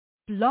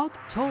Blog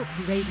Talk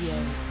Radio.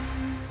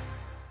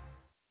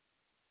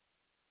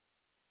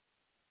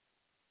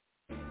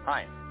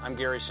 Hi, I'm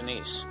Gary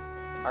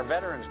Sinise. Our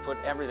veterans put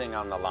everything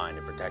on the line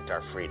to protect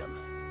our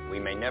freedom. We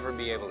may never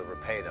be able to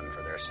repay them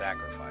for their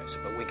sacrifice,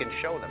 but we can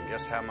show them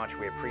just how much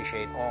we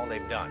appreciate all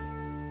they've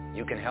done.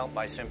 You can help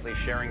by simply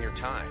sharing your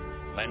time,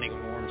 lending a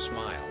warm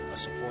smile,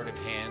 a supportive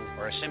hand,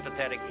 or a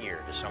sympathetic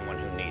ear to someone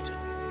who needs it.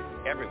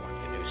 Everyone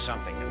can do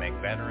something to make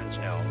veterans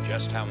know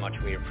just how much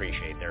we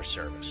appreciate their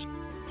service.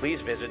 Please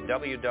visit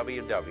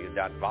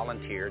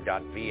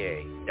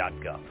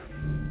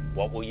www.volunteer.va.gov.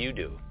 What will you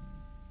do?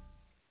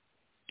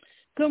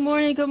 Good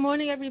morning,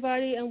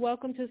 everybody, and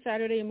welcome to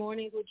Saturday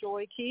Mornings with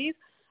Joy Keys.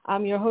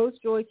 I'm your host,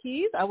 Joy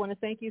Keys. I want to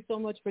thank you so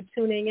much for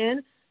tuning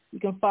in. You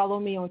can follow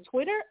me on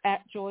Twitter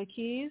at Joy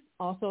Keys.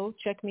 Also,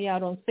 check me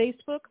out on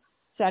Facebook,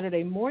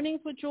 Saturday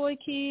Mornings with Joy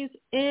Keys,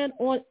 and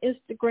on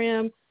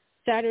Instagram,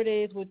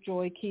 Saturdays with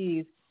Joy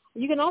Keys.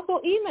 You can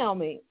also email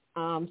me,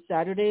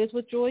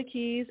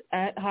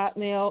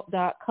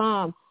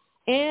 SatudaysWithJoyKeys@hotmail.com.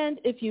 And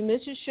if you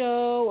miss a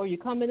show or you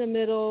come in the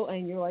middle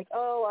and you're like,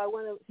 oh, I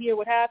want to hear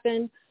what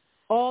happened,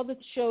 all the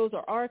shows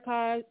are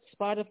archived,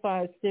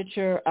 Spotify,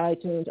 Stitcher,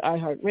 iTunes,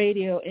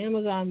 iHeartRadio,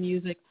 Amazon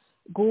Music,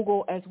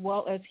 Google, as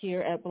well as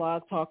here at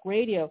Blog Talk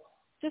Radio.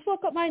 Just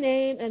look up my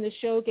name and the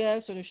show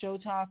guest or the show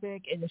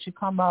topic, and it should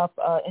come up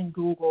in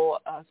Google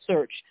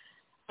search.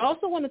 I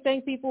also want to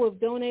thank people who have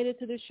donated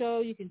to the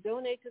show. You can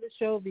donate to the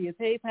show via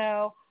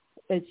PayPal.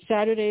 It's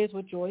Saturdays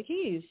with Joy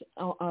Keys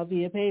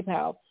via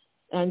PayPal.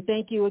 And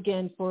thank you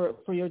again for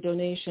your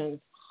donations.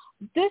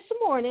 This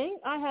morning,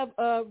 I have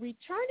a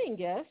returning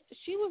guest.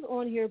 She was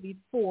on here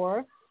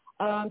before.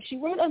 She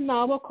wrote a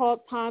novel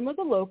called Time of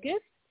the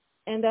Locust,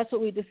 and that's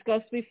what we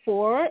discussed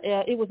before.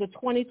 It was a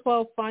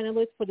 2012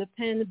 finalist for the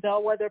PEN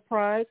Bellwether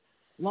Prize,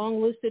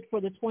 longlisted for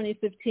the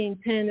 2015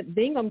 PEN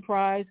Bingham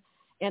Prize,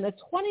 and a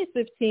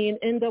 2015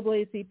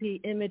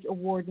 NAACP Image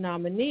Award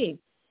nominee.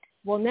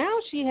 Well, now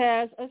she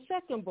has a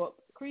second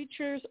book,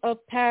 Creatures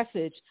of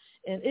Passage,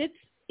 and it's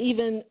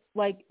even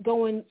like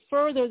going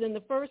further than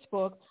the first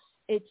book.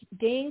 It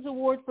gains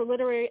award for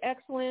literary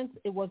excellence.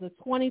 It was a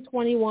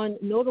 2021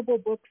 notable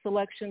book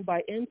selection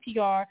by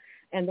NPR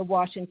and the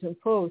Washington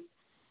Post.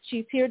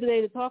 She's here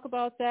today to talk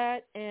about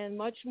that and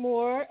much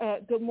more.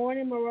 Good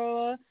morning,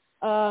 Morowa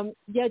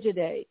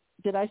Yejidé.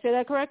 Did I say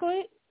that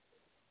correctly?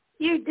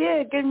 You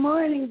did. Good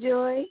morning,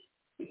 Joy.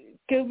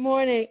 Good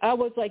morning. I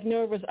was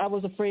nervous. I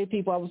was afraid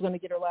I was going to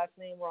get her last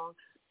name wrong.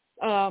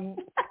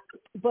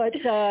 But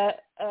it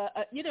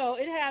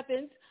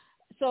happens.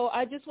 So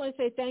I just want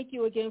to say thank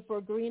you again for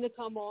agreeing to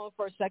come on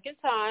for a second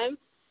time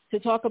to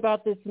talk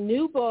about this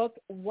new book.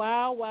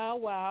 Wow, wow,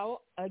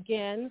 wow.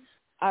 Again,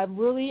 I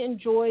really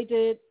enjoyed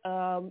it.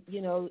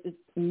 It's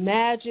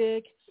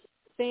magic,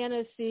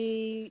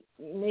 fantasy,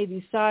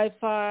 maybe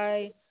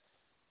sci-fi,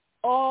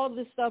 all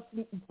the stuff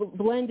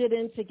blended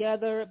in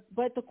together.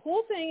 But the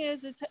cool thing is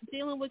it's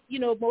dealing with,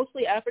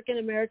 mostly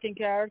African-American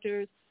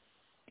characters.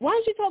 Why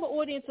don't you tell the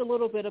audience a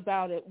little bit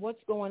about it?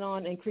 What's going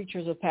on in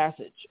Creatures of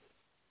Passage?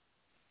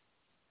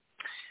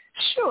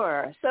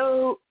 Sure.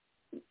 So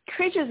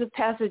Creatures of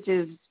Passage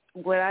is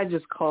what I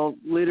just call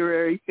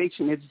literary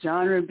fiction. It's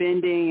genre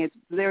bending.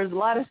 There's a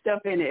lot of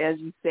stuff in it, as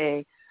you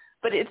say,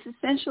 but it's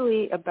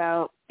essentially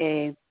about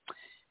a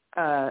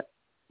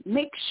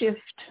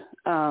makeshift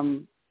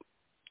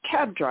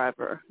cab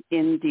driver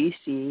in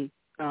D.C.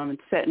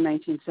 It's set in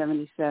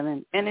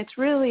 1977, and it's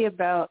really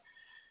about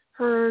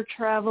her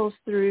travels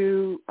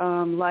through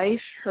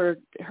life, her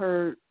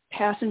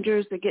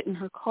passengers that get in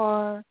her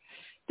car,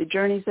 the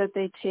journeys that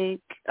they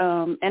take,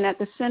 and at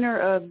the center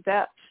of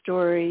that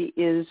story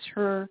is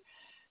her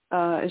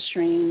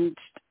estranged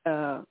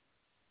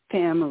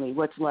family,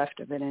 what's left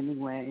of it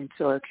anyway. And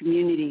so a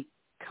community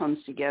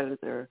comes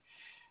together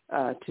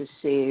to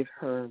save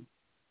her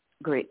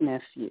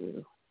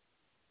great-nephew.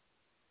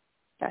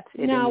 That's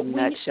it now, in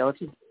a nutshell.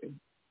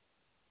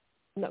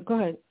 No, go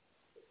ahead.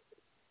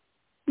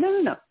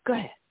 No, go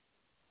ahead.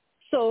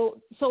 So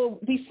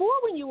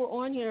before, when you were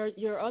on here,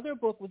 your other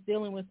book was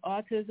dealing with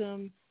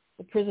autism,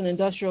 the prison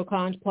industrial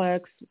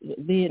complex,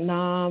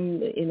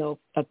 Vietnam,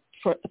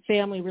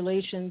 family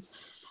relations.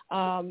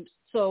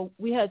 So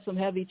we had some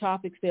heavy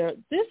topics there.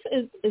 This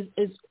is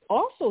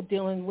also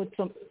dealing with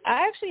some.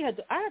 I actually had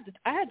to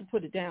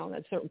put it down at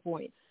a certain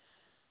point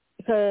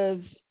because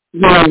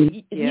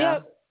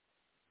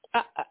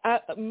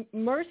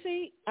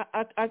Mercy.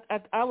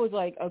 I was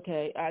like,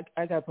 okay, I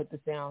gotta put this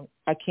down.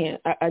 I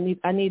can't. I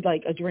need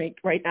like a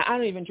drink right now. I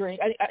don't even drink.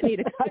 I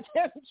need a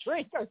goddamn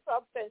drink or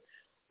something.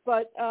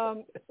 But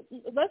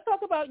let's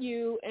talk about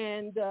you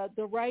and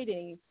the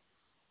writing.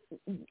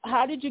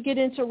 How did you get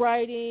into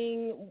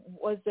writing?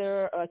 Was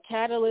there a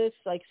catalyst?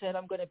 Like said,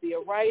 I'm going to be a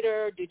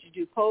writer. Did you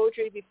do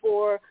poetry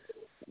before?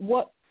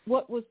 What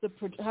was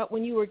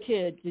when you were a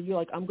kid? Did you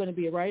I'm going to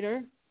be a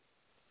writer?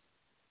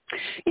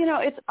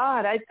 It's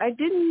odd. I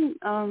didn't.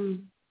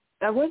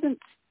 I wasn't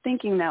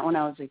thinking that when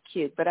I was a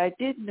kid, but I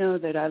did know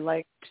that I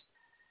liked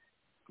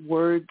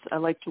words. I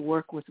liked to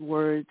work with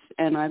words,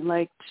 and I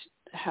liked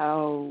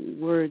how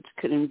words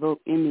could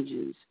invoke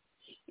images.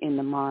 in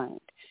the mind.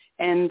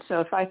 And so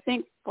if I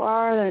think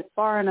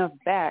far enough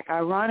back,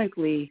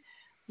 ironically,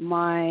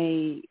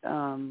 my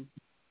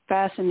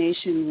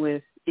fascination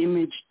with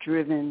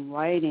image-driven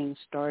writing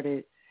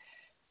started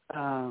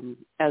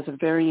as a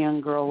very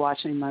young girl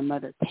watching my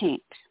mother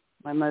paint.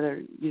 My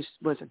mother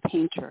was a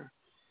painter,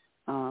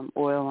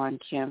 oil on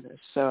canvas.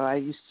 So I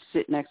used to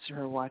sit next to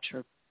her, watch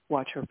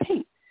her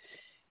paint.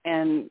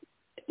 And,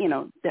 you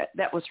know,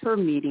 that was her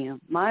medium.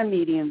 My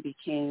medium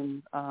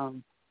became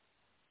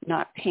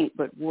not paint,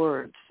 but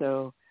words.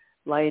 So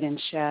light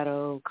and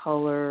shadow,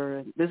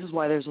 color. This is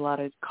why there's a lot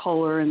of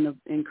color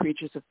in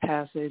Creatures of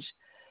Passage.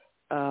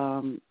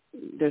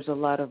 There's a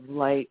lot of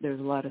light, there's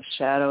a lot of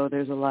shadow,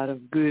 there's a lot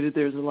of good,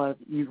 there's a lot of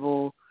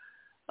evil.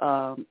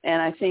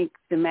 And I think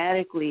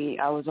thematically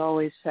I was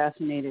always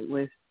fascinated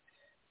with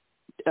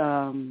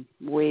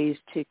ways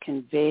to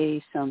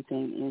convey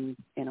something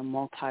in a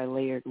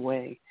multi-layered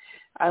way.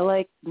 I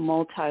like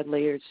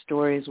multi-layered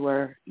stories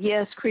where,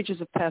 yes,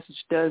 Creatures of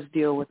Passage does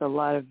deal with a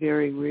lot of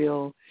very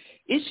real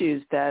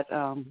issues that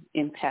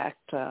impact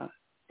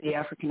the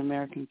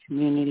African-American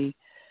community,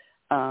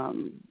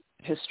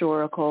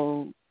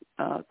 historical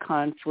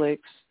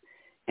conflicts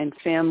and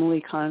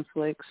family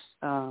conflicts,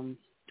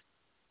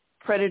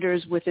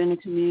 predators within a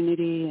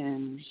community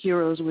and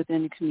heroes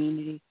within a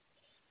community.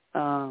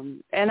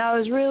 And I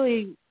was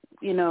really,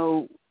 you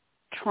know,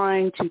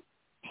 trying to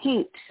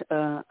paint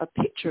a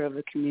picture of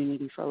a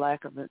community, for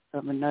lack of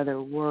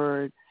another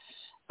word,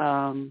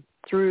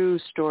 through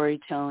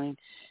storytelling,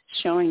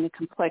 showing the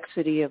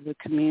complexity of the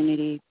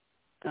community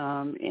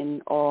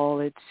in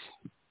all its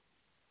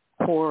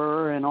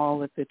horror and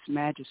all of its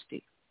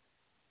majesty.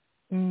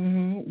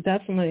 Mm-hmm,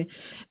 definitely.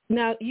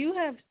 Now, you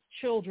have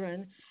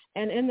children,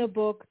 and in the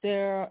book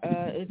there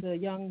is a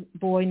young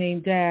boy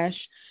named Dash,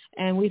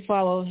 and we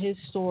follow his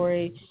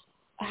story.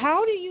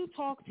 How do you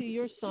talk to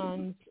your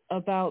sons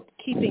about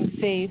keeping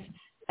faith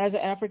as an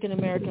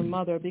African-American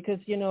mother? Because,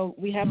 you know,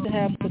 we have to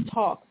have the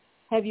talk.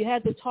 Have you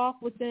had the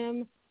talk with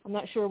them? I'm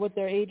not sure what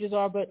their ages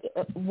are, but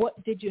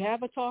what did you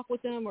have a talk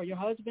with them, or your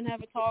husband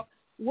have a talk?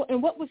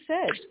 And what was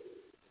said?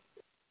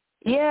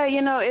 Yeah,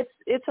 you know,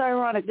 it's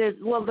ironic.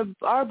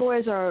 Our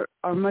boys are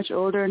much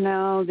older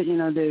now. That, you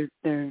know,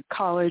 they're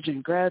college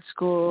and grad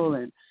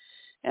school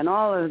and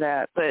all of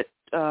that. But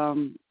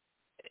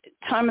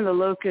Time of the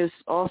Locust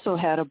also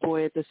had a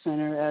boy at the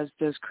center, as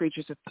does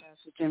Creatures of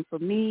Passage. And for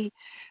me,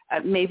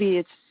 maybe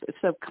it's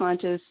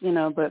subconscious, you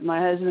know, but my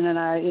husband and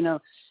I, you know,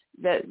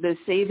 that the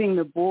saving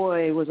the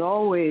boy was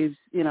always,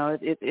 you know,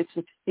 it's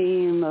a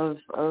theme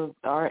of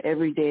our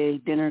everyday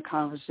dinner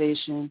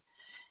conversation.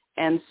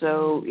 And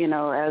so, you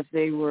know, as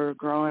they were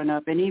growing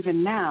up, and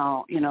even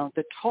now, you know,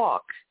 the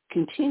talk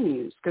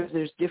continues because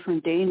there's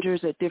different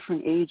dangers at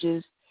different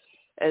ages.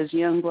 As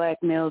young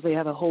black males, they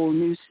have a whole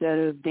new set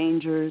of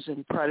dangers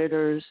and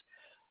predators,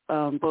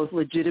 both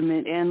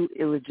legitimate and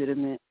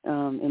illegitimate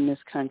in this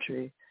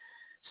country.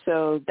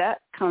 So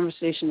that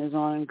conversation is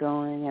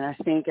ongoing. And I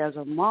think as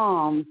a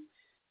mom,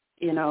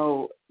 you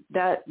know,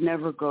 that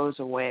never goes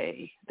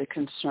away, the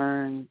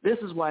concern. This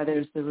is why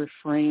there's the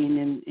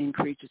refrain in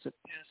Creatures of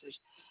Passage.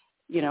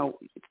 You know,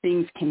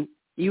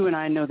 you and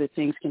I know that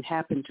things can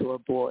happen to a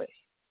boy.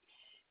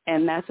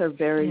 And that's a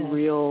very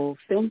real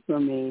thing for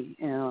me.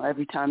 You know,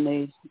 every time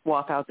they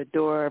walk out the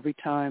door, every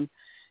time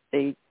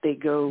they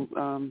go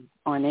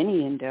on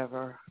any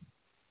endeavor.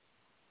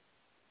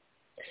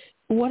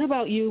 What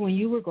about you when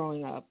you were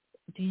growing up?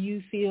 Do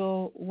you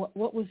feel,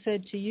 what was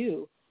said to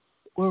you?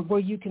 Were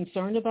you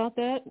concerned about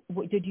that?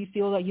 Did you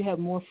feel that you had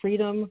more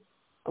freedom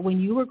when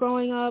you were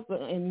growing up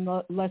and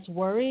less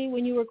worry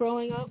when you were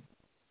growing up?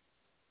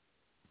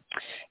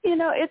 You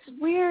know, it's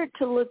weird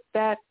to look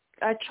back.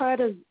 I try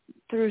to,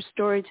 through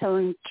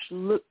storytelling, to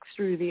look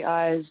through the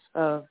eyes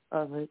of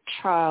a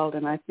child,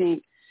 and I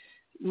think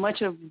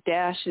much of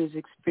Dash's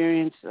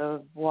experience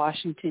of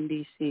Washington,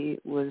 D.C.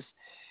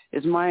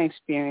 is my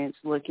experience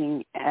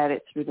looking at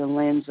it through the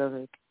lens of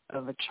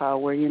a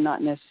child, where you're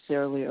not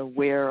necessarily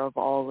aware of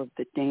all of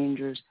the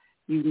dangers.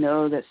 You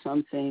know that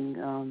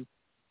something,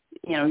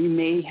 you know, you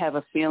may have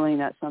a feeling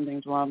that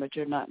something's wrong, but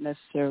you're not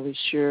necessarily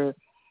sure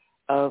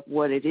of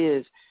what it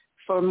is.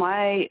 For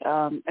my,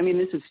 I mean,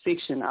 this is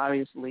fiction,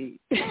 obviously,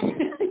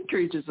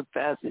 Creatures of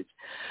Passage,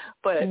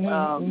 but you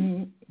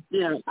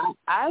know,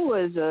 I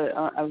was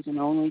an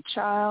only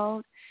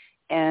child,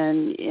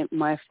 and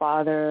my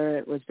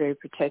father was very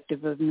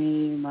protective of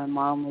me. My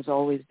mom was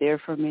always there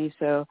for me,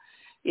 so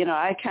you know,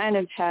 I kind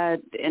of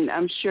had, and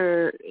I'm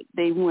sure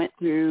they went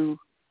through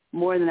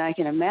more than I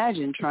can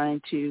imagine,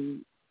 trying to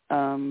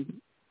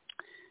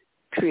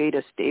create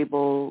a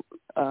stable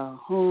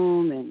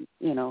home and,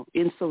 you know,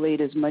 insulate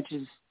as much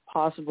as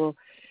possible.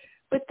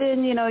 But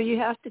then, you know, you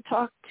have to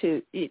talk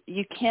to,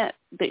 you can't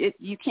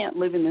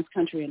live in this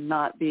country and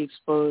not be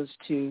exposed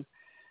to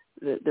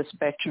the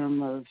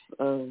spectrum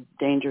of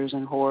dangers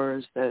and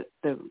horrors that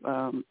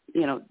you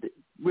know,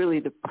 really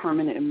the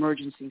permanent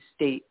emergency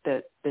state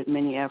that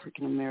many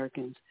African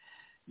Americans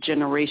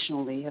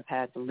generationally have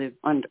had to live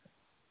under.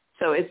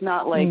 So it's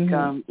not like,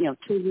 you know,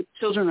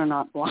 children are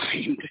not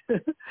blind.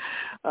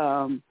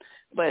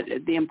 but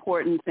the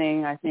important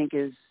thing, I think,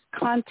 is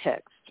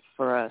context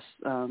for us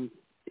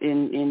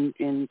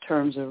in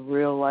terms of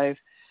real life,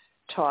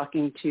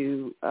 talking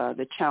to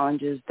the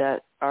challenges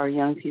that our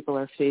young people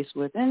are faced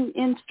with, and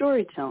in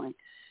storytelling,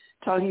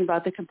 talking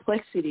about the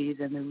complexities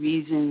and the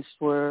reasons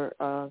for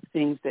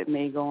things that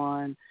may go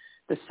on,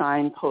 the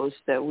signposts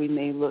that we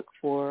may look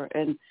for,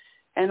 and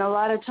a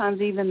lot of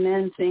times even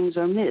then things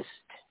are missed.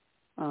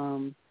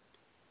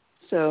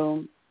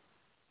 So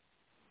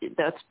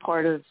that's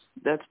part of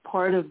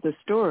the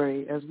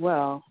story as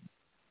well.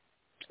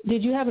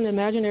 Did you have an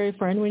imaginary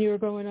friend when you were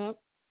growing up?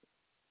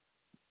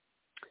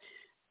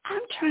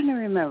 I'm trying to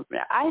remember.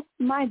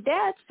 My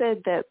dad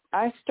said that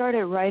I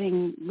started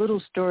writing little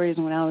stories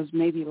when I was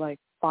maybe like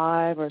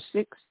 5 or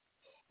 6,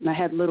 and I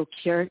had little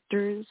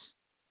characters.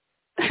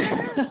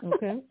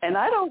 Okay. And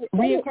I don't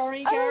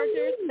reoccurring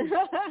characters.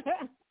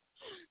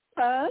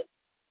 Huh?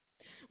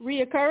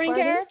 Reoccurring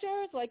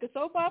characters, like a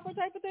soap opera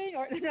type of thing,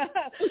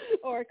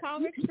 or a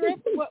comic strip.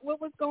 What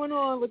was going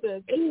on with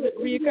this?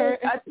 Reoccurring.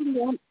 I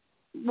think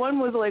one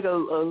was like a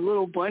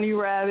little bunny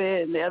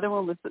rabbit, and the other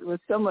one was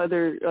some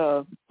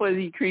other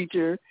fuzzy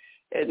creature,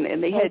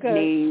 and they had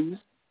names.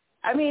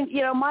 I mean,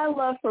 my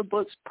love for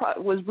books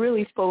was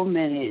really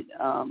fomented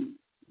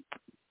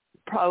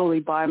probably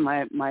by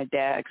my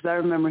dad, because I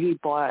remember he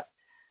bought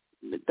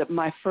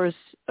my first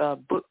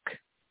book,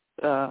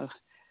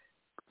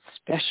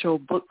 special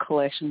book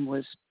collection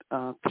was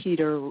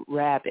Peter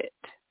Rabbit.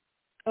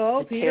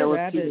 Oh, Peter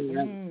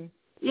Rabbit.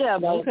 Yeah,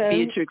 about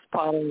Beatrix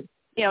Potter.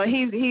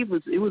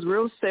 It was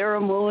real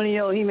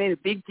ceremonial. He made a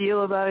big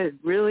deal about it.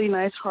 Really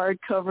nice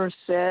hardcover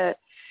set,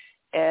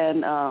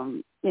 and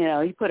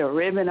he put a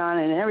ribbon on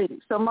it and everything.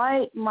 So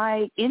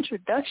my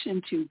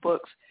introduction to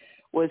books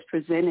was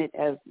presented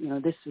as,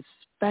 this is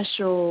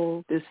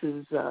special. This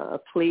is a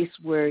place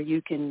where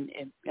you can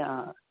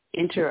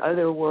enter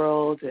other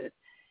worlds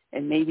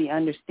and maybe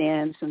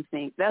understand some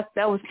things. That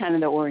was kind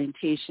of the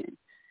orientation.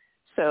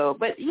 So,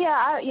 but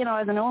yeah,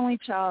 as an only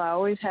child, I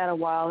always had a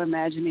wild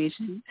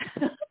imagination.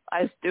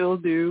 I still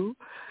do.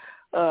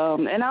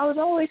 And I was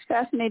always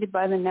fascinated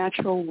by the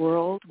natural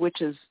world,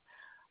 which is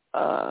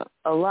a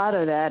lot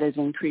of that is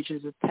in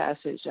Creatures of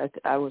Passage.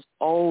 I was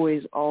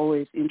always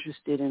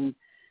interested in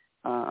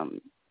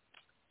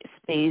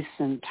space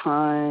and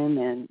time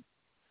and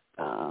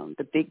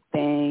the Big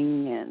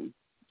Bang and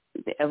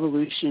the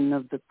evolution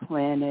of the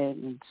planet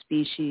and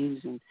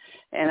species.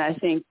 And I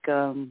think,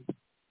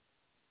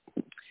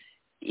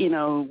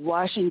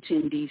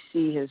 Washington,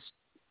 D.C. has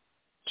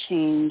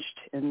changed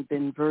and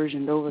been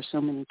versioned over so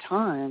many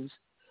times,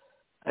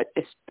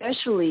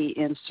 especially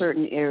in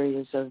certain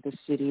areas of the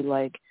city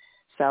like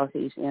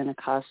Southeast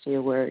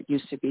Anacostia, where it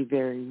used to be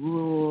very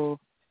rural.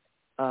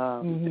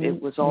 It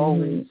was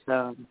always,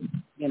 my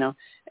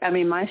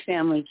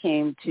family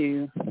came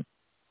to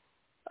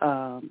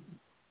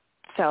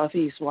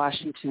Southeast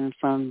Washington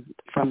from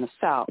the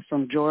South,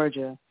 from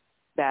Georgia,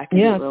 back in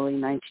the early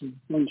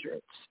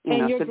 1900s.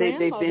 And your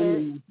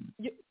grandmother,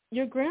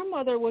 your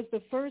grandmother was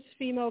the first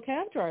female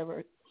cab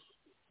driver.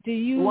 Do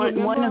you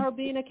remember her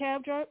being a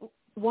cab driver?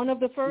 One of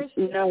the first?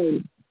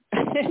 No,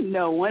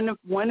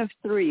 one of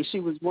 3. She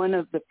was one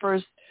of the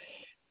first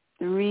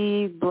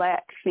 3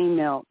 black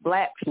female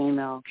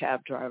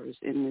cab drivers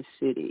in the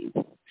city.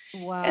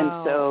 Wow. And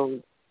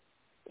so,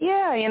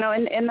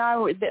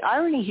 the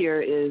irony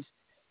here is,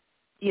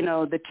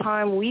 the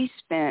time we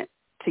spent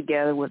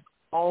together was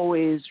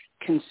always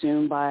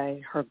consumed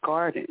by her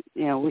garden.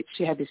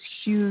 She had this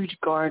huge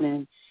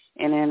garden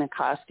in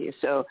Anacostia.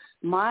 So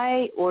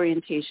my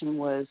orientation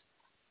was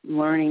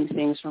learning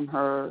things from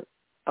her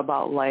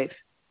about life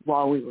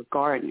while we were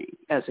gardening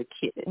as a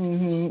kid.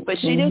 But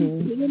she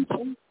didn't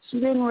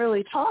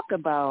really talk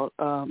about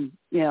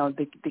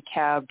the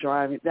cab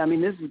driving. I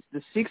mean, this is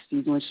the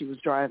 60s when she was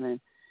driving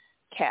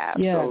cab.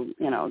 Yeah.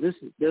 So, this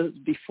is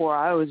before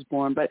I was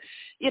born. But,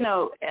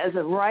 as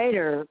a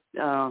writer,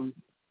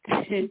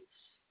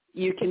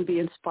 you can be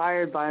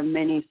inspired by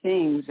many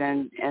things.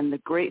 And the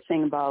great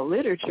thing about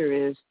literature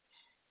is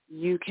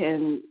you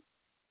can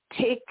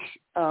take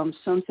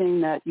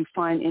something that you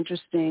find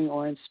interesting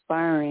or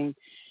inspiring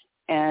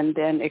and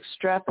then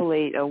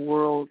extrapolate a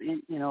world,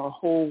 a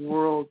whole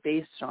world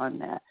based on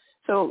that.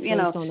 So,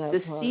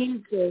 the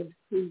seeds of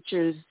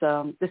Creatures,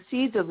 the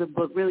seeds of the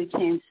book really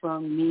came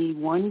from me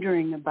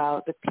wondering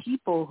about the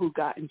people who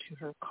got into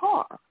her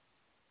car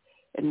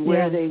and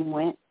where they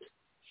went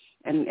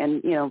and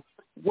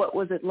what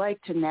was it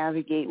like to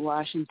navigate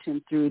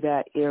Washington through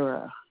that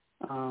era.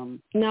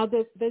 Now,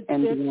 the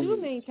 2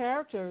 main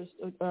characters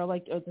are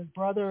like the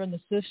brother and the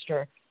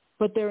sister,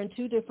 but they're in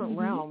 2 different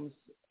realms.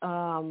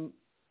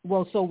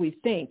 Well, so we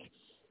think,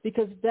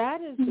 because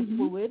that is the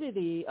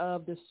fluidity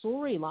of the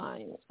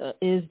storyline,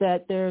 is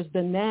that there's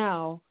the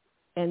now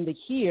and the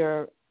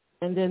here,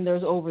 and then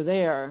there's over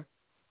there.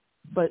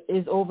 But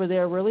is over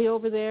there really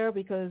over there?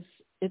 Because,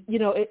 so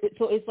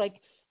it's like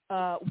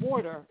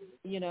water,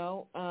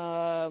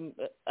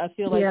 I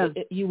feel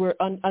like you were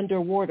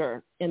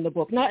underwater in the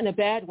book. Not in a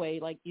bad way,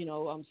 like,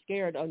 I'm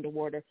scared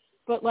underwater.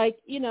 But like,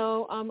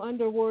 I'm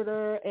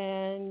underwater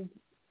and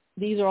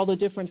these are all the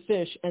different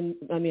fish, and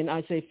I mean,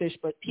 I say fish,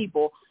 but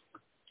people,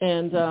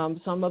 and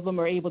some of them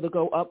are able to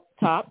go up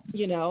top,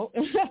 you know,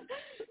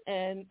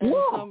 and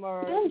some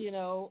are, you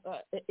know,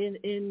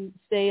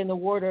 stay in the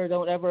water,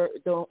 don't ever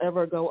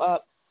go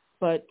up.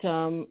 But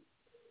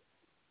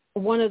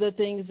one of the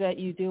things that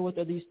you deal with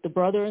are the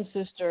brother and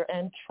sister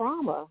and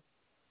trauma.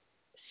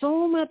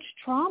 So much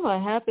trauma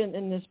happened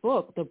in this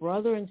book. The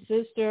brother and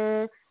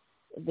sister,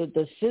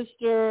 the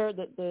sister,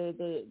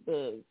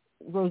 the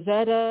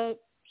Rosetta,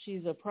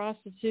 she's a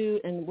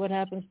prostitute, and what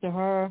happens to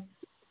her.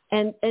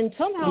 And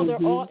somehow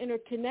they're all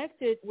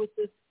interconnected with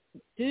this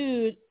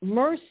dude,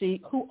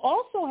 Mercy, who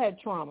also had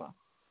trauma.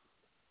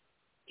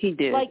 He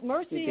did. Like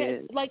Mercy,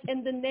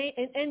 and the name,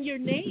 and your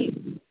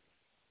name.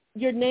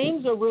 Your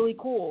names are really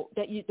cool.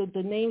 That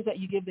the names that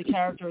you give the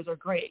characters are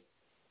great.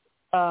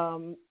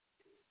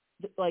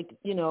 Like,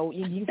 you know,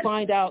 you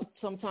find out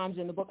sometimes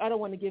in the book, I don't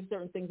want to give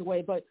certain things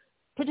away, but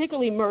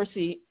particularly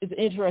Mercy is an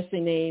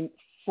interesting name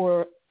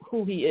for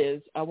who he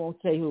is. I won't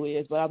say who he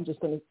is, but I'm just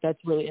going to, that's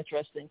really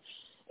interesting.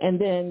 And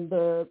then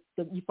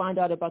you find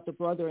out about the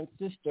brother and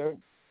sister.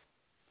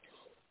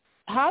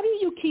 How do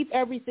you keep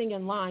everything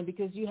in line?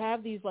 Because you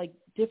have these like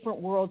different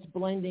worlds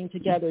blending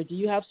together. Do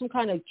you have some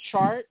kind of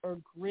chart or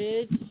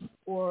grid,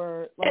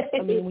 or like,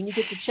 I mean, when you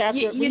get to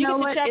chapter,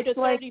 chapter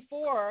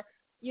 34,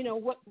 you know,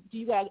 what do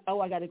you got? Oh,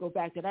 I got to go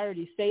back. Did I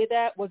already say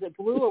that? Was it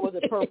blue or was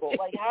it purple?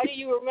 Like, how do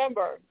you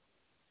remember?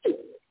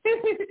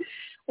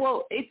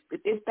 Well,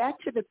 it's back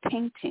to the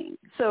painting.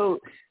 So,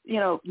 you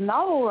know,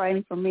 novel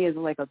writing for me is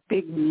like a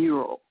big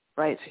mural,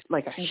 right? It's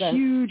like a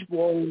huge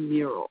wall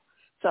mural.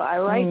 So I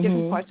write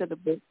different parts of the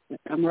book.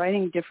 I'm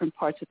writing different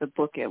parts of the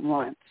book at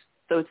once.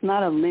 So it's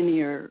not a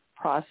linear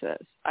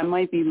process. I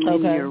might be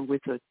linear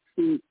with a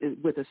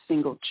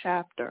single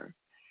chapter,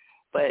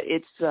 but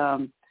it's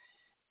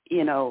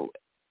you know,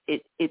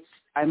 it's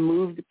I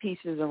move the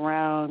pieces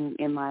around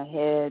in my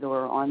head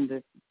or on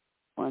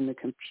the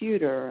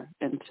computer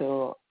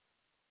until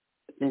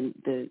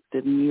the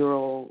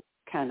mural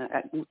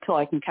until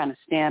I can kind of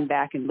stand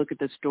back and look at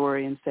the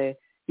story and say,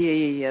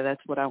 yeah,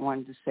 that's what I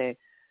wanted to say.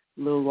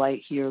 A little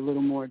light here, a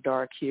little more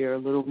dark here, a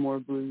little more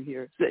blue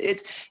here. So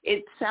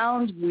it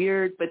sounds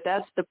weird, but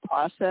that's the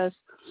process.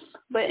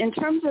 But in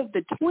terms of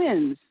the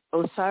twins,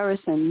 Osiris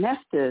and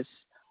Nephthys,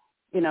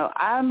 you know,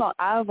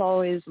 I've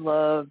always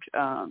loved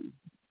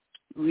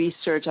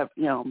research.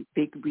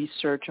 Big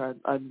research.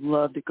 I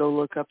love to go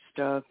look up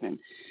stuff, and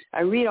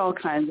I read all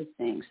kinds of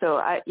things.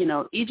 So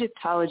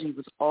Egyptology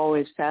was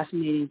always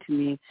fascinating to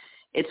me.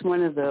 It's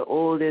one of the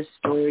oldest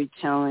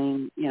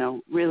storytelling, you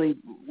know, really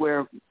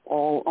where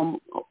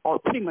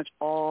pretty much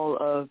all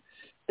of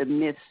the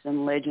myths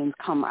and legends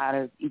come out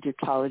of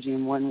Egyptology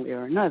in one way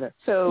or another.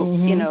 So,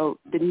 you know,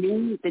 the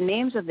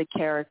names of the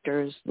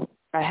characters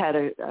I had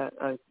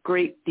a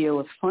great deal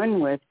of fun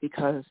with,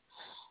 because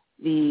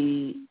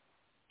the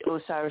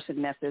Osiris and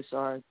Nephthys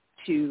are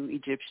two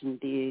Egyptian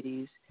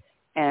deities,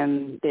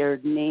 and they're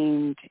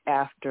named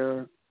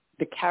after,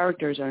 the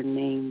characters are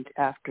named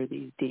after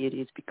these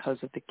deities because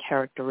of the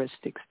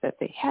characteristics that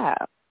they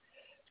have.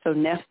 So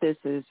Nephthys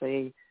is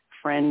a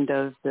friend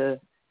of the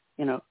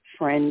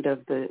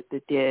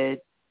dead,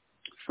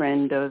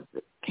 friend of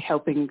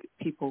helping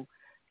people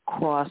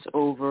cross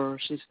over.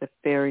 She's the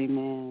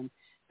ferryman.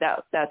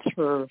 That's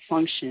her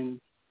function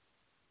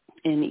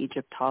in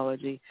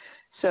Egyptology.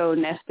 So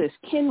Nephthys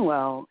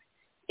KINWELL,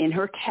 in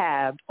her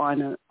cab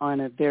on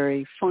a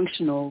very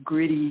functional,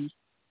 gritty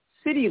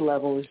city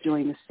level, is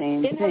doing the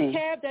same thing. In her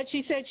cab that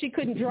she said she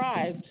couldn't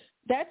drive.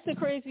 That's the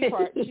crazy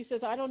part. She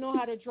says, I don't know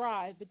how to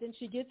drive, but then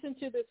she gets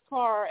into this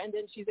car and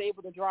then she's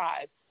able to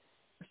drive.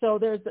 So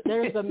there's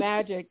the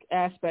magic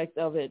aspect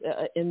of it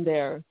in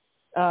there.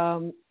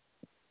 Go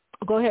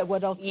ahead.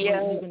 What else are you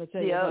going to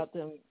say about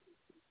them?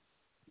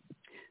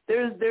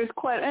 There's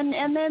quite,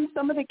 and then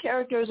some of the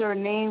characters are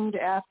named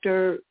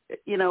after,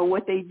 you know,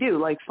 what they do,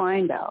 like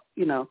Find Out,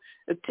 you know,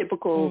 a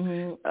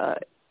typical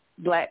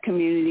Black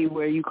community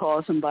where you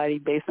call somebody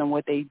based on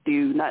what they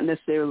do, not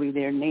necessarily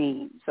their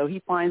name. So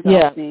he finds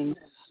out things,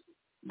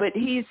 but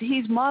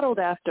he's modeled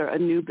after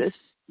Anubis,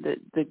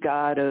 the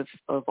god of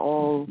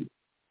all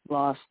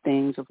lost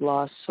things, of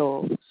lost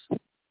souls,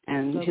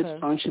 and his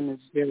function is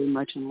very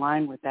much in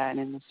line with that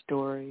in the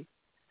story.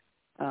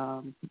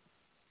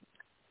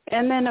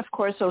 And then, of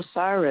course,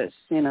 Osiris,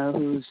 you know,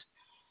 who's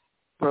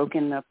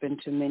broken up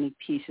into many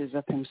pieces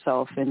of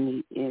himself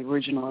in the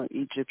original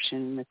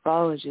Egyptian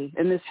mythology.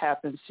 And this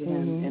happens to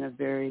him in a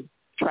very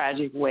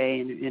tragic way,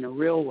 in a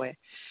real way.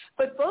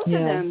 But both of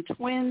them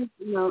twins,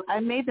 you know,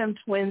 I made them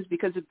twins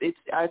because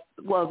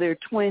they're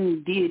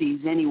twin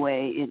deities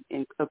anyway,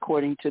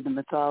 according to the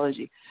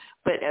mythology.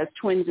 But as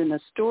twins in the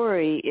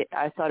story,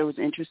 I thought it was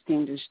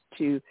interesting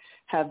to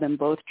have them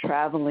both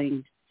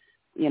traveling,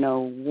 you know,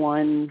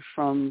 one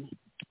from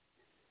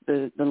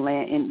the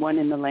land, one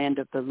in the land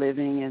of the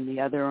living, and the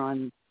other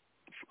on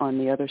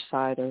the other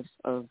side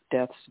of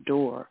death's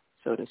door,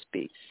 so to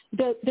speak.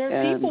 There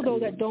are people though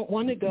that don't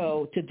want to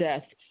go to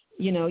death.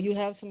 You know, you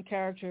have some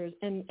characters,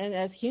 and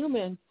as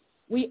humans,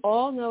 we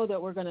all know that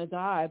we're going to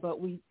die,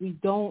 but we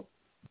don't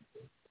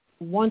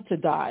want to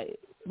die,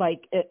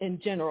 like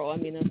in general. I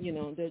mean, you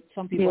know,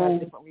 some people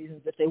have different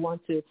reasons if they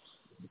want to.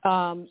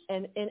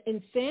 And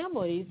in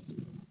families,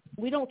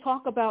 we don't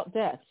talk about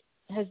death.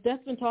 Has death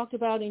been talked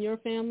about in your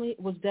family?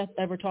 Was death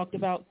ever talked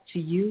about to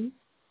you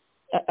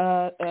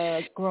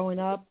growing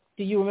up?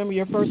 Do you remember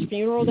your first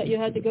funeral that you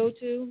had to go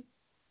to?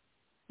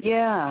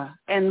 Yeah,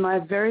 and my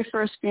very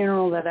first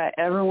funeral that I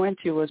ever went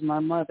to was my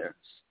mother's.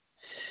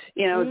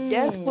 You know,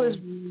 death was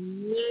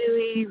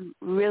really,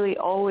 really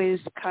always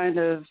kind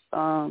of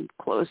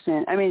close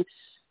in. I mean,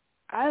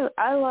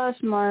 I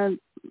lost my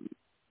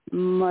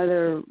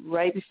mother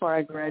right before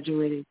I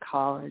graduated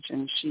college,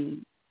 and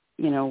she,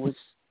 you know,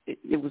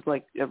 it was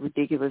like a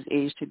ridiculous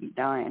age to be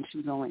dying. She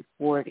was only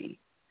 40.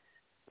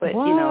 But,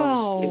 wow. you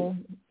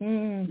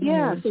know,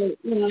 yeah, so,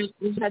 you know,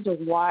 we had to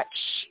watch,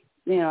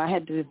 you know, I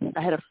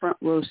had a front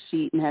row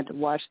seat and had to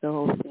watch the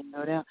whole thing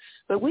go down.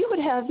 But we would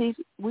have these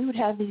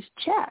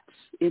chats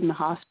in the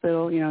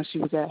hospital. You know, she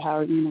was at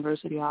Howard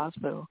University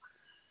Hospital.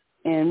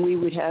 And we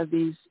would have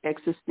these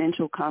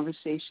existential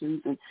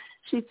conversations, and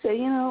she'd say,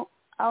 you know,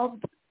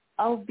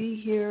 I'll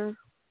be here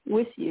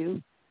with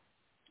you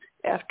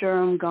after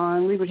I'm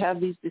gone. We would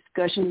have these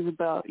discussions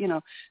about, you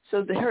know,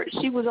 so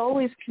she was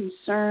always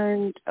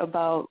concerned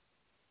about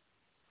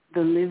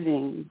the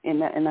living,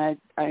 and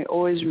I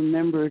always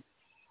remembered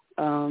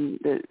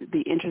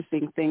the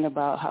interesting thing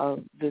about how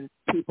the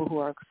people who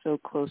are so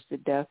close to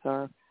death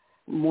are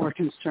more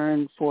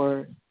concerned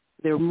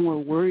they're more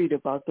worried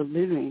about the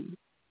living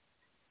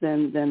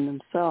than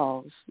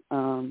themselves,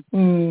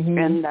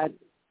 and that's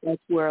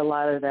where a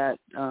lot of that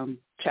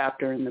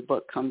chapter in the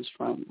book comes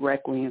from,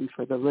 Requiem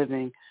for the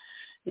Living,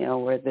 you know,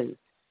 where the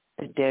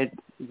dead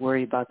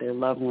worry about their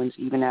loved ones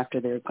even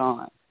after they're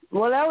gone.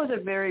 Well, that was a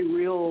very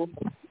real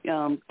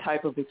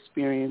type of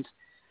experience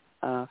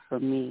for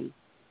me.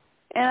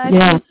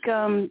 And I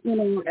think, you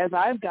know, as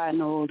I've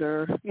gotten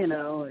older, you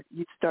know,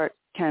 you start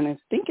kind of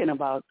thinking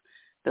about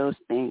those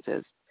things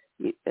as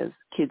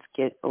kids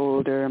get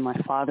older. My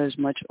father's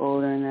much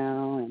older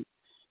now, and,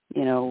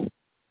 you know,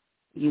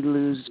 you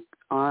lose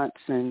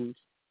aunts and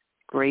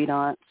great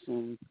aunts,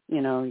 and,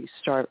 you know, you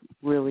start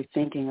really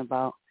thinking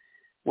about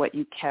what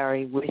you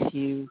carry with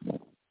you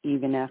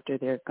even after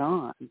they're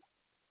gone.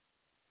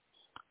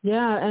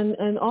 Yeah,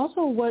 and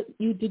also what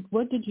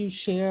did you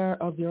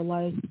share of your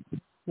life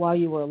while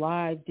you were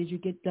alive? Did you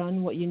get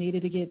done what you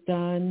needed to get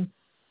done?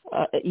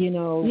 You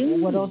know,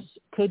 what else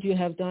could you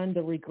have done,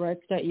 the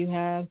regrets that you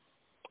have?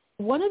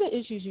 One of the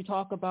issues you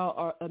talk about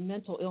are a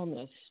mental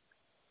illness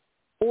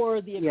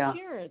or the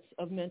appearance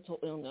of mental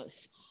illness.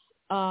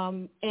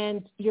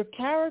 And your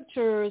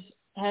characters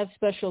have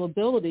special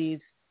abilities,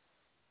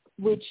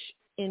 which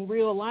in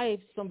real life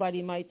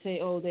somebody might say,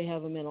 oh, they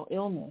have a mental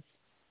illness.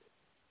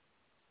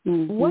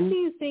 What do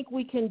you think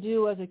we can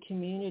do as a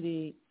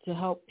community to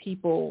help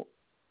people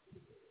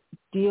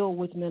deal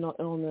with mental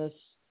illness,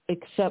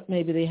 except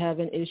maybe they have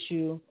an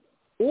issue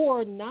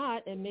or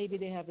not, and maybe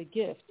they have a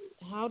gift?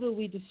 How do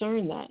we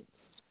discern that?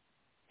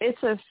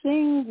 It's a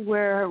thing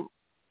where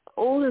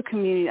older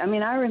community, I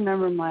mean, I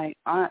remember my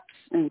aunts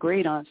and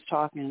great aunts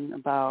talking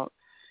about,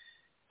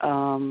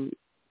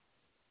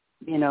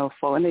 you know,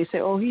 and they say,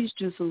 oh, he's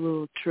just a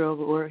little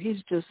trouble, or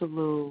he's just a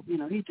little, you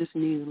know, he just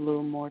needs a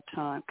little more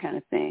time kind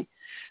of thing.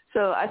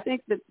 So I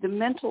think that the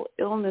mental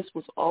illness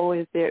was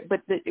always there,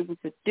 but that it was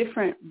a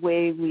different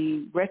way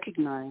we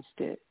recognized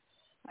it.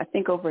 I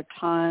think over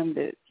time,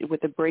 that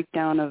with the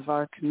breakdown of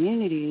our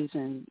communities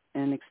and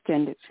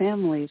extended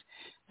families,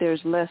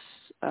 there's less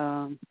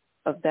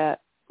of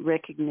that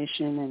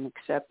recognition and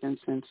acceptance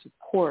and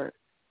support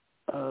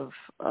of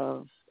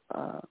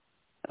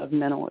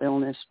mental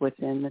illness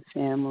within the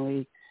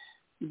family,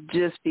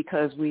 just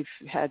because we've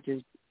had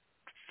to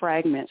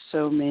fragment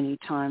so many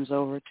times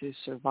over to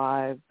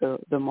survive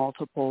the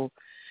multiple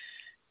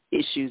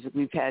issues that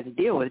we've had to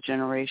deal with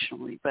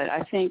generationally. But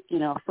I think, you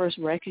know, first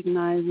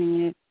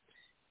recognizing it,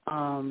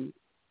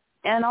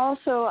 and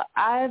also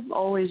I've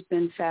always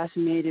been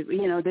fascinated,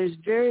 you know, there's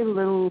very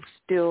little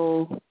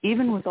still,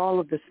 even with all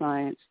of the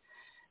science,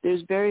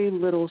 there's very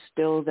little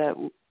still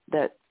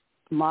that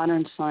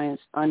modern science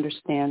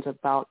understands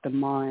about the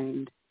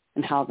mind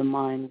and how the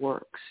mind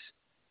works.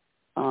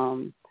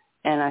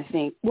 And I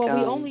think... Well,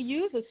 we only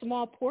use a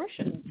small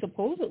portion,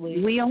 supposedly,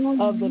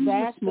 of the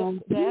vast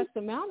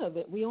amount of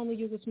it. We only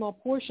use a small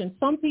portion.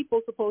 Some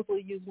people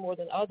supposedly use more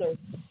than others.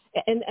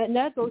 And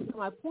that goes to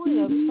my point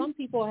of some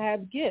people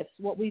have gifts,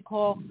 what we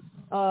call,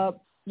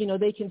 you know,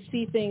 they can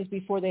see things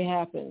before they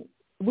happen.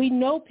 We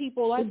know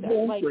people like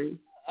that.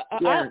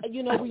 Like,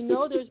 you know, we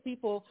know there's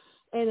people,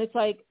 and it's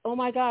like, oh,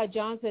 my God,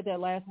 John said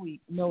that last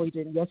week. No, he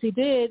didn't. Yes, he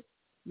did.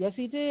 Yes,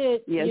 he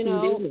did. Yes, you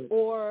know, he did.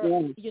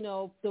 Or, you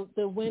know,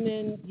 the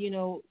women, you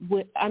know,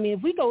 I mean,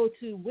 if we go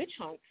to witch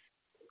hunts,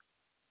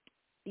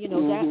 you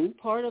know, that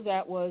part of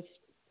that was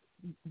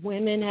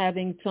women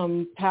having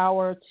some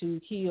power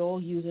to heal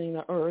using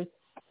the earth.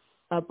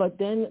 But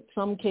then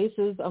some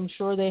cases, I'm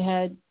sure they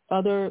had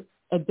other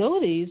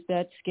abilities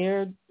that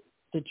scared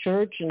the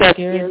church and that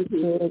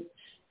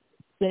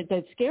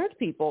scared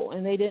people,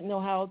 and they didn't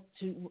know how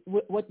to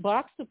what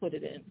box to put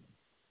it in.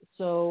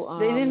 So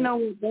they didn't know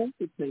what they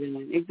could put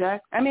in.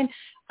 Exactly. I mean,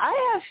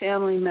 I have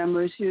family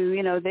members who,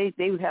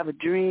 they would have a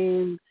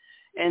dream,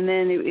 and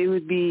then it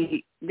would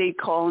be, they'd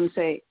call and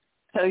say,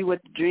 tell you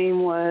what the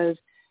dream was,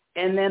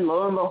 and then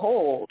lo and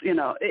behold,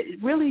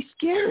 it's really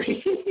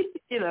scary,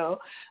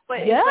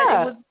 But,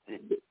 yeah.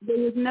 There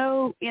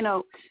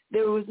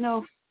was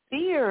no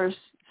fear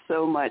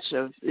so much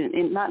of,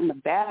 not in a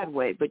bad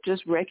way, but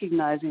just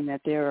recognizing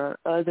that there are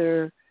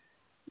other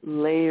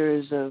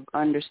layers of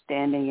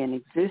understanding and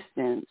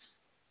existence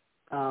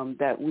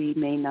that we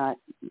may not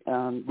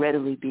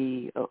readily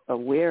be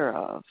aware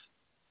of.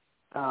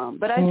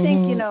 But I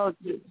think,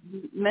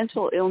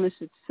 mental illness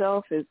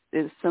itself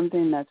is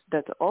something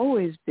that's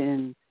always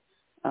been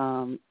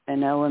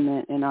an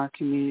element in our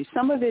community.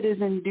 Some of it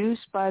is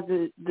induced by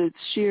the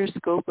sheer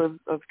scope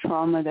of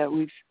trauma that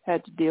we've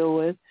had to deal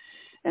with.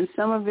 And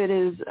some of it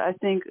is, I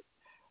think,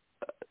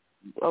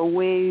 a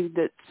way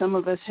that some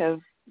of us have,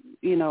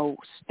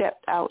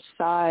 stepped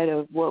outside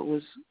of what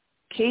was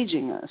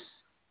caging us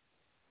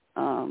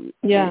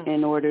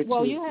in order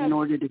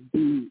to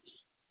be.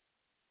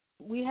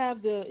 We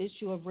have the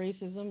issue of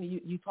racism.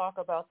 You talk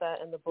about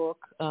that in the book.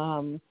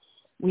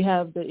 We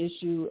have the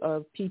issue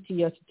of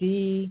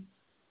PTSD.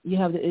 You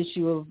have the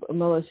issue of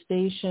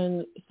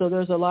molestation. So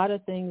there's a lot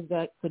of things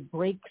that could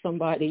break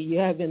somebody you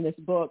have in this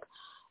book,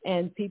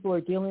 and people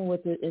are dealing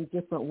with it in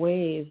different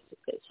ways.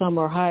 Some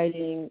are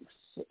hiding,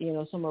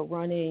 some are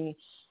running.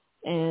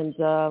 And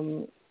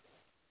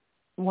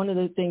one of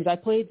the things, I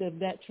played the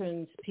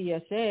veterans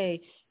PSA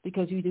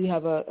because you do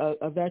have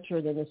a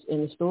veteran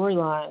in the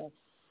storyline,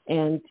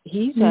 and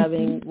he's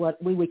having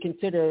what we would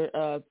consider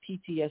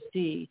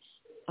PTSD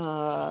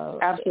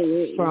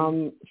absolutely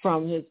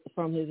from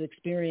his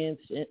experience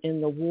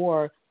in the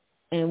war,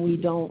 and we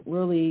don't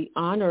really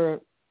honor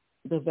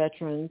the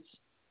veterans.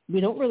 We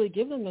don't really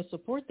give them the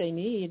support they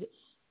need.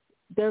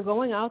 They're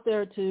going out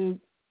there to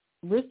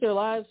risk their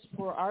lives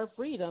for our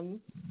freedom,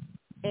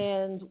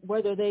 and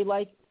whether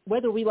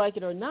we like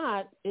it or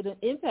not, it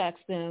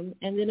impacts them,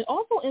 and then it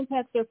also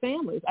impacts their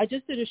families. I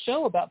just did a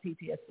show about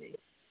PTSD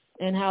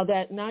and how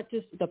that not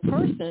just the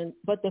person,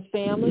 but the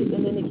families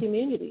and then the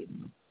community.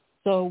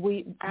 So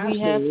we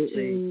have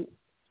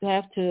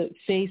to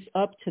face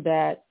up to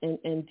that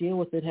and deal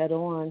with it head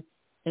on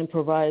and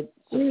provide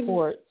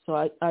support. So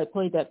I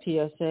played that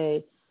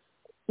PSA.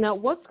 Now,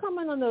 what's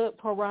coming on the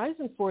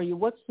horizon for you?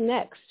 What's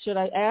next? Should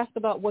I ask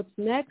about what's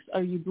next?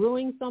 Are you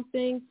brewing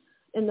something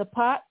in the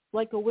pot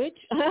like a witch?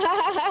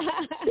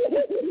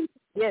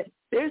 Yes,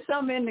 there's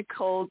some in the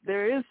cold.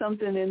 There is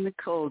something in the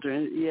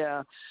cauldron.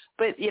 Yeah,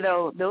 but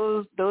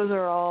those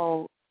are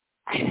all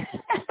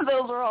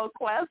those are all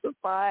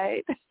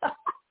classified.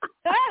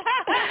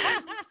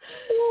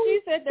 She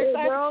said they're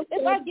classified.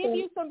 If I give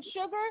you some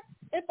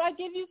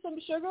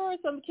sugar or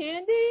some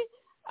candy,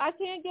 I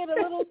can't get a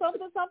little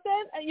something.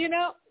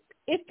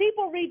 If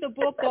people read the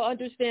book, they'll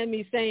understand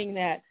me saying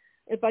that.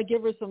 If I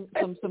give her some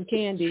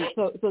candy,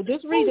 so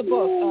just read the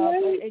book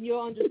and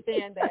you'll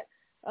understand that.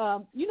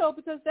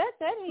 Because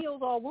that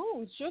heals all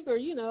wounds. Sugar,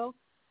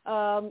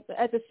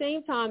 at the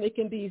same time, it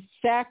can be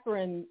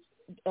saccharine.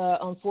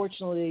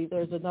 Unfortunately,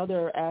 there's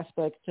another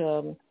aspect,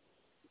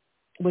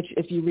 which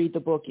if you read the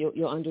book,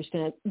 you'll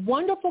understand.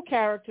 Wonderful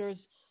characters,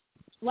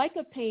 like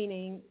a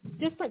painting.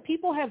 Different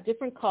people have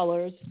different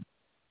colors.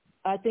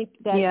 I think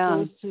that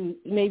goes to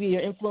maybe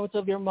your influence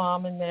of your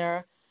mom in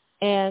there.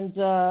 And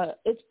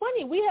it's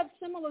funny, we have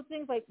similar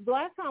things. Like the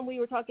last time we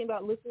were talking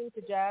about listening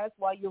to jazz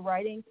while you're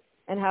writing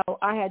and how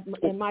I had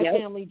in my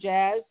family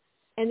jazz.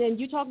 And then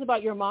you talked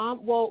about your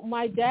mom. Well,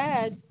 my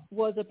dad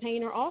was a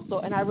painter also.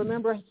 And I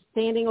remember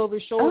standing over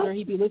his shoulder.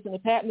 He'd be listening to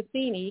Pat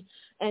Metheny,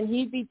 and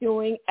he'd be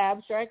doing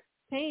abstract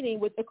painting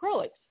with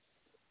acrylics.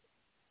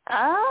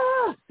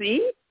 Ah,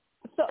 see?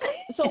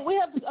 So we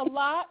have a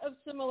lot of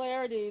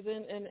similarities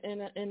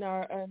in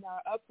our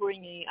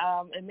upbringing,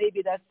 and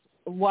maybe that's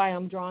why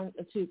I'm drawn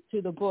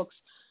to the books,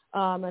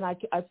 and I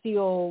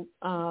feel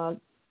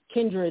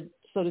kindred,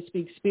 so to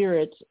speak,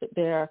 spirits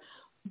there.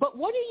 But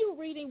what are you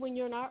reading when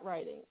you're not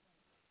writing?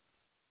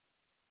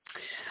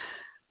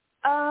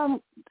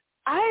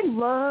 I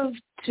love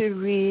to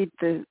read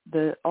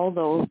all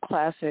the old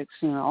classics,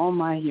 all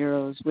my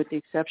heroes, with the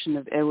exception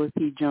of Edward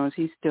P. Jones.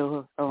 He's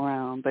still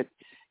around, but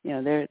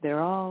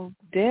they're all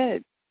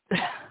dead.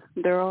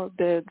 They're all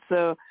dead.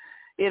 So,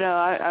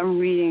 I'm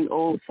reading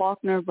old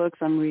Faulkner books.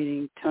 I'm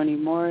reading Toni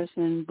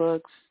Morrison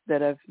books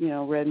that I've,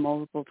 read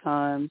multiple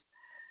times.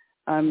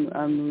 I'm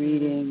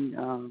reading.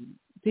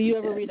 Do you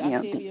ever read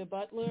Octavia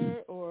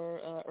Butler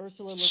or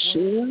Ursula Le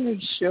Guin?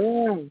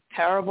 Sure.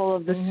 Parable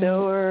of the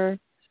Sower.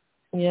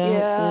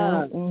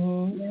 Yeah.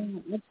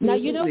 Mm-hmm. Now,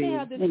 they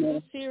have this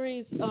new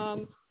series.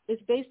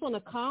 It's based on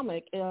a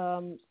comic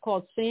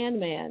called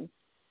Sandman,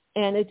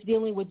 and it's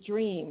dealing with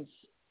dreams.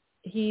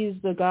 He's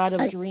the god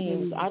of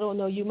dreams. I don't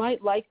know. You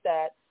might like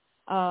that.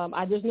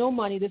 There's no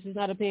money. This is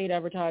not a paid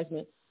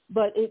advertisement.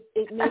 But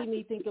it made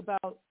me think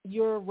about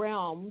your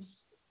realms,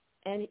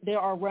 and there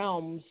are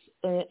realms,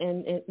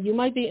 and you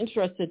might be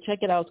interested. Check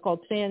it out. It's called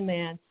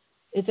Sandman.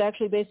 It's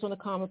actually based on a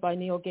comic by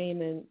Neil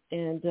Gaiman,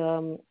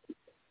 and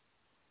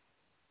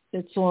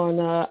It's on,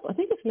 I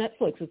think it's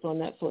Netflix. It's on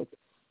Netflix.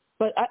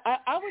 But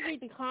I would read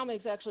the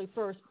comics actually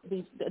first.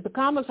 The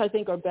comics, I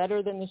think, are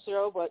better than the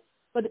show. But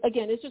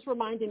again, it's just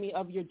reminding me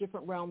of your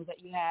different realms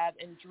that you have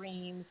and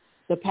dreams,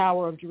 the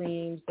power of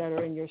dreams that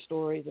are in your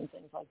stories and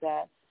things like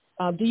that.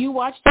 Do you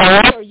watch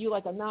TV, or are you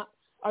like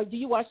do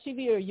you watch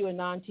TV, or are you a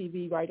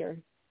non-TV writer?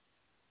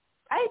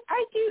 I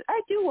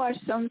do watch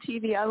some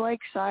TV. I like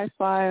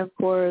sci-fi, of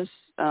course.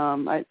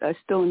 I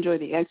still enjoy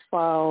the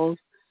X-Files,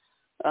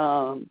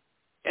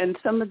 and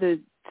some of the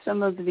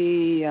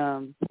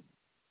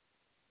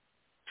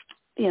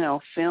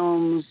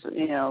films,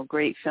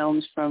 great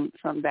films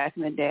from back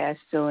in the day. I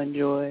still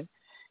enjoy.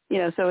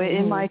 So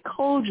in my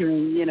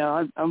cauldron,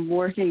 I'm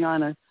working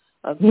on a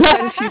quite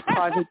a few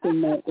projects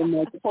in my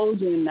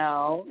cauldron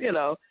now.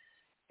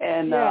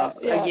 And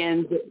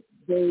again,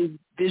 very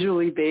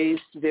visually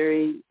based,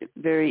 very,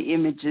 very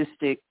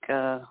imagistic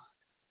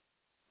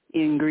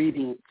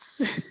ingredients.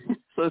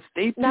 So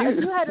stay tuned. Now,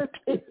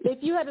 if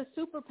you had a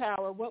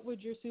superpower, what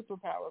would your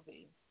superpower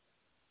be?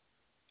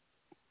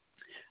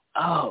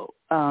 Oh,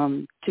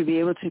 to be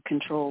able to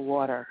control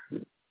water.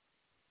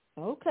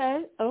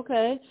 Okay.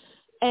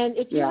 And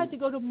if you had to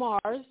go to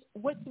Mars,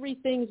 what 3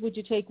 things would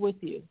you take with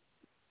you?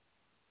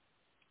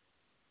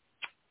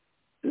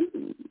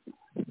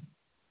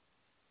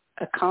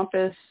 A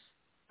compass,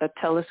 a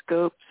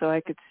telescope so I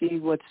could see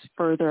what's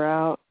further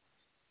out,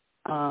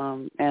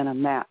 and a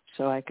map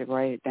so I could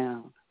write it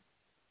down.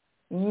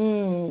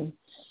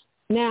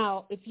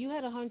 Now, if you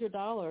had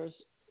 $100,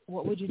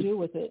 what would you do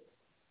with it?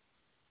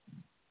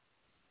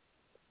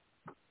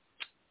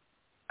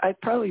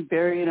 I'd probably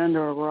bury it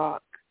under a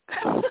rock.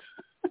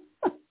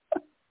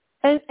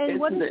 And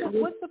what's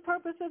the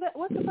purpose of that?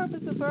 What's the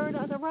purpose of burying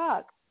it under a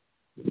rock?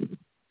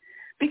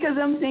 Because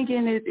I'm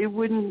thinking it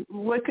wouldn't.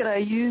 What could I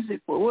use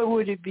it for? What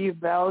would it be of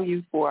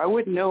value for? I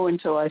wouldn't know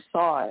until I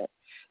saw it.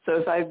 So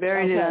if I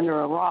buried it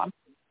under a rock,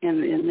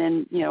 and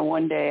then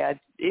one day,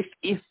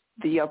 if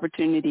the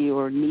opportunity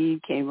or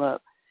need came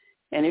up,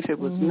 and if it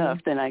was enough,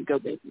 then I'd go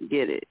back and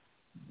get it.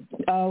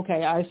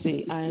 Okay, I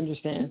see. I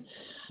understand.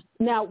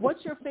 Now,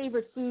 what's your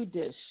favorite food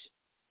dish?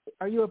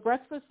 Are you a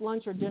breakfast,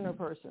 lunch, or dinner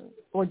person,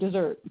 or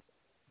dessert?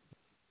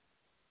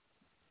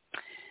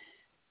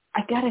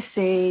 I gotta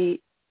say,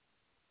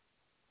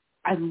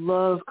 I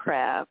love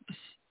crabs.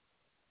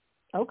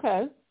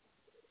 Okay.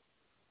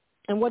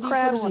 And what do you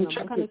crabs put on them?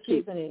 What kind of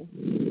seasoning?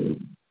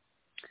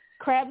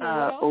 Crabs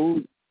and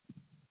what?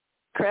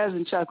 Crabs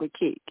and chocolate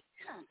cake.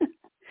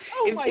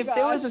 If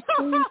there was a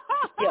food,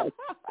 yes.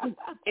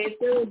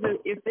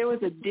 If there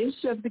was a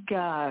dish of the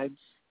gods,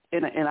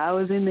 and I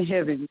was in the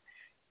heavens,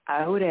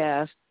 I would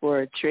ask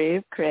for a tray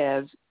of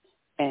crabs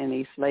and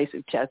a slice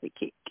of chocolate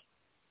cake,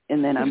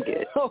 and then I'm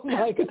good. Oh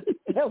my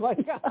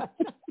God!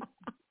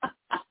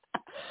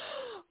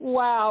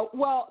 Wow.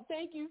 Well,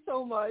 thank you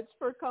so much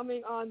for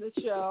coming on the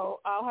show.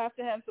 I'll have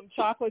to have some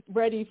chocolate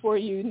ready for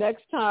you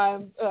next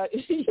time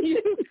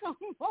you come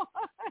on.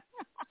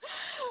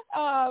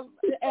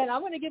 And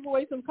I'm going to give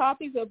away some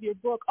copies of your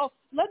book. Oh,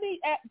 let me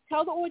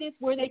tell the audience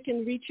where they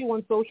can reach you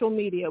on social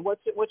media.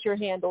 What's your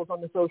handles on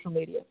the social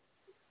media?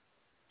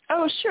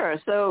 Oh, sure.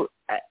 So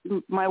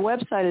my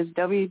website is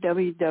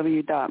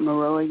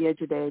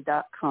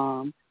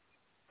www.morowayejidé.com.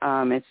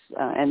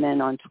 And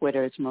then on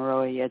Twitter, it's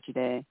Morowa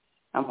Yejidé.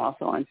 I'm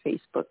also on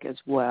Facebook as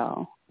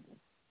well.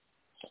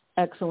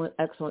 Excellent.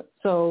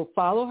 So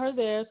follow her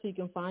there so you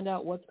can find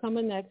out what's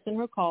coming next in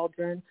her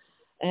cauldron.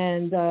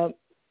 And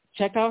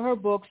check out her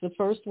books. The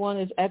first one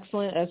is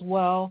excellent as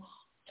well,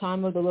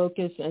 Time of the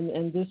Locust,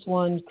 and this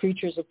one,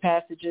 Creatures of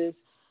Passages.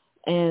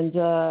 And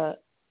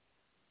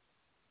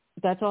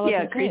that's all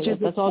I can say.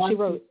 That's all she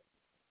wrote.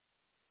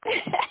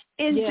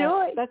 Enjoy.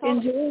 Yeah, that's all.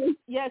 Enjoy.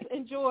 Yes,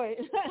 enjoy.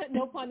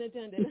 No pun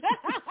intended.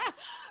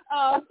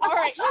 All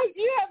right.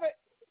 You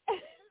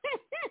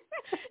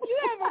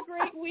have a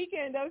great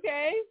weekend,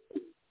 okay?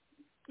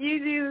 You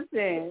do the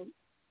same.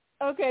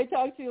 Okay,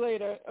 talk to you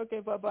later. Okay,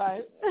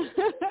 bye-bye.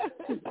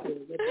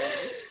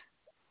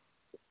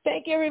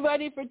 Thank you,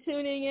 everybody, for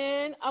tuning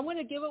in. I'm going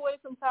to give away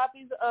some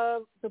copies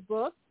of the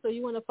book, so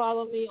you want to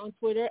follow me on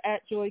Twitter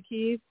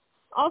 @JoyKeys.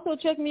 Also,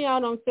 check me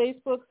out on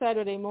Facebook,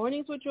 Saturday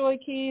Mornings with Joy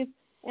Keys,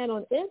 and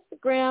on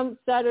Instagram,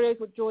 Saturdays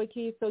with Joy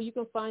Keys, so you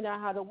can find out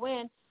how to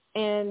win.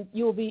 And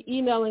you will be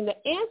emailing the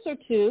answer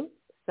to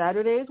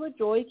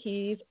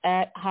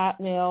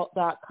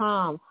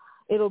SatudaysWithJoyKeys@hotmail.com.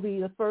 It'll be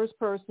the first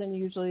person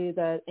usually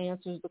that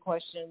answers the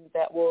question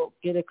that will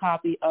get a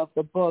copy of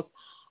the book.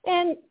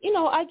 And,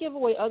 I give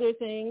away other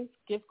things,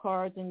 gift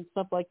cards and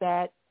stuff like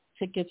that,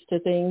 tickets to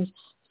things.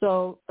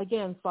 So,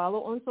 again,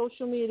 follow on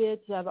social media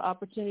to have an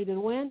opportunity to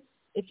win.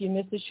 If you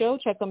missed the show,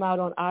 check them out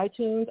on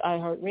iTunes,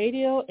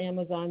 iHeartRadio,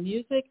 Amazon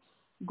Music,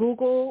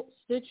 Google,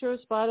 Stitcher,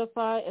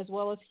 Spotify, as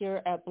well as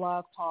here at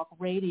Blog Talk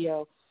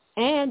Radio.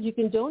 And you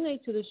can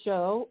donate to the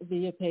show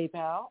via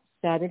PayPal,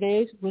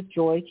 Saturdays with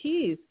Joy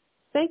Keys.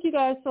 Thank you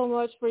guys so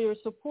much for your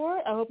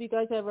support. I hope you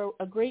guys have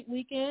a great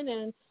weekend,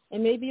 and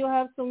maybe you'll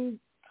have some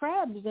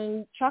crabs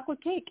and chocolate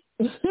cake.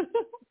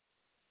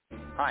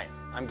 Hi,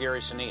 I'm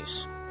Gary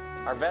Sinise.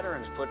 Our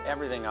veterans put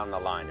everything on the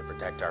line to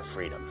protect our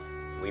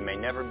freedom. We may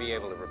never be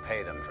able to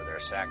repay them for their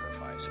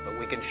sacrifice, but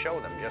we can show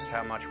them just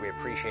how much we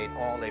appreciate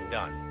all they've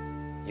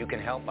done. You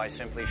can help by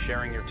simply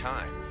sharing your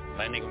time,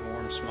 lending a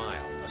warm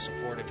smile, a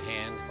supportive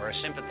hand, or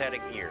a sympathetic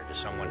ear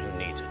to someone who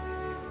needs it.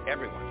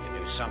 Everyone can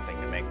do something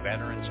to make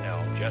veterans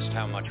know just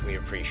how much we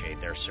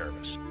appreciate their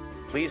service.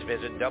 Please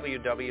visit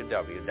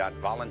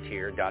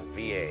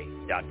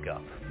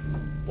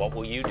www.volunteer.va.gov. What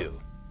will you do?